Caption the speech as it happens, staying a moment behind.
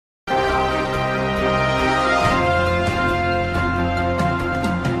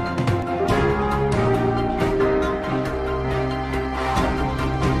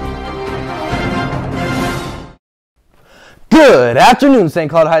Good afternoon, St.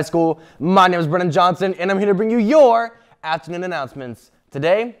 Cloud High School. My name is Brennan Johnson, and I'm here to bring you your afternoon announcements.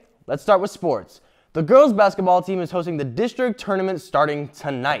 Today, let's start with sports. The girls basketball team is hosting the district tournament starting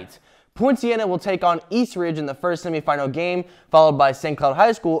tonight. Poinciana will take on East Ridge in the first semifinal game, followed by St. Cloud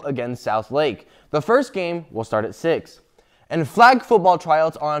High School against South Lake. The first game will start at 6. And flag football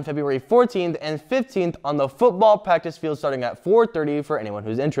tryouts are on February 14th and 15th on the football practice field starting at 4:30 for anyone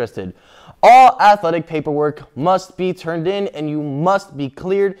who's interested. All athletic paperwork must be turned in and you must be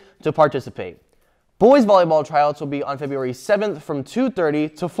cleared to participate. Boys volleyball tryouts will be on February 7th from 2:30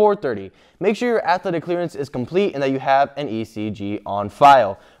 to 4:30. Make sure your athletic clearance is complete and that you have an ECG on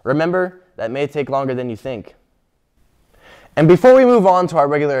file. Remember, that may take longer than you think. And before we move on to our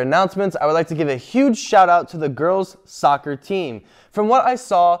regular announcements, I would like to give a huge shout out to the girls soccer team. From what I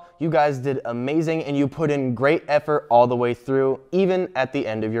saw, you guys did amazing and you put in great effort all the way through, even at the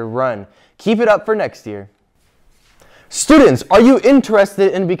end of your run. Keep it up for next year. Students, are you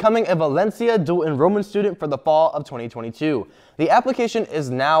interested in becoming a Valencia dual enrollment student for the fall of 2022? The application is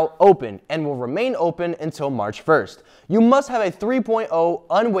now open and will remain open until March 1st. You must have a 3.0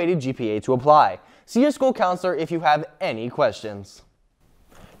 unweighted GPA to apply. See your school counselor if you have any questions.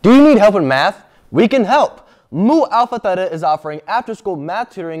 Do you need help in math? We can help. Mu Alpha Theta is offering after-school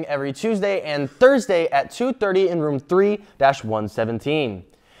math tutoring every Tuesday and Thursday at 2:30 in room 3-117.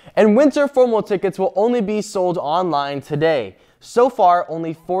 And winter formal tickets will only be sold online today. So far,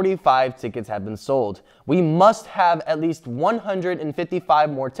 only 45 tickets have been sold. We must have at least 155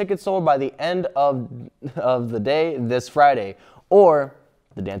 more tickets sold by the end of the day this Friday, or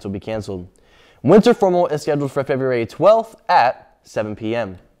the dance will be canceled. Winter formal is scheduled for February 12th at 7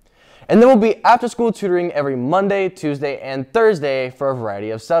 p.m. And there will be after-school tutoring every Monday, Tuesday, and Thursday for a variety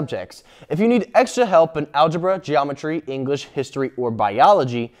of subjects. If you need extra help in algebra, geometry, English, history, or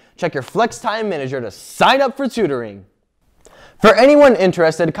biology, check your Flex Time Manager to sign up for tutoring. For anyone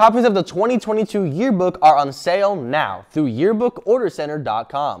interested, copies of the 2022 yearbook are on sale now through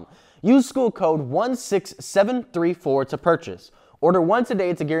yearbookordercenter.com. Use school code 16734 to purchase. Order one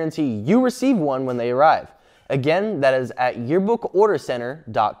today to guarantee you receive one when they arrive. Again, that is at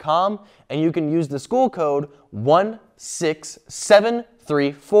yearbookordercenter.com, and you can use the school code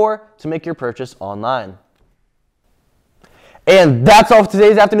 16734 to make your purchase online. And that's all for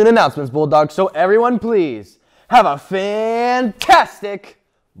today's afternoon announcements, Bulldogs. So everyone, please have a fantastic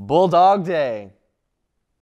Bulldog Day.